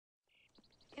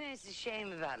It's a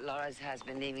shame about Laura's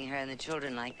husband leaving her and the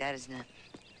children like that, isn't it?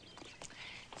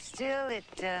 Still, it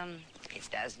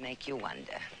does make you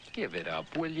wonder. Give it up,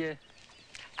 will you?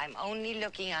 I'm only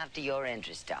looking after your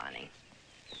interest, darling.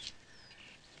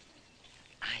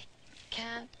 I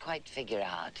can't quite figure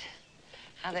out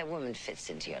how that woman fits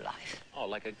into your life. Oh,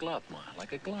 like a glove, Ma,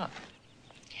 like a glove.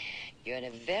 You're in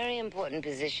a very important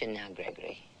position now,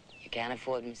 Gregory. You can't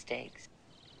afford mistakes.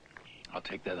 I'll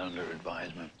take that under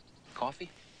advisement. Coffee?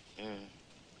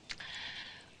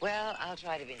 Well, I'll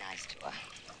try to be nice to her.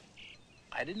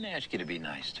 I didn't ask you to be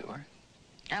nice to her.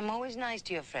 I'm always nice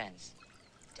to your friends.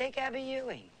 Take Abby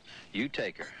Ewing. You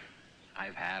take her.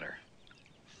 I've had her.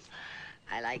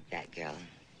 I like that girl.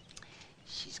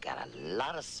 She's got a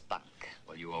lot of spunk.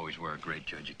 Well, you always were a great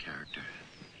judge of character.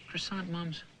 Croissant,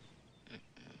 Mums?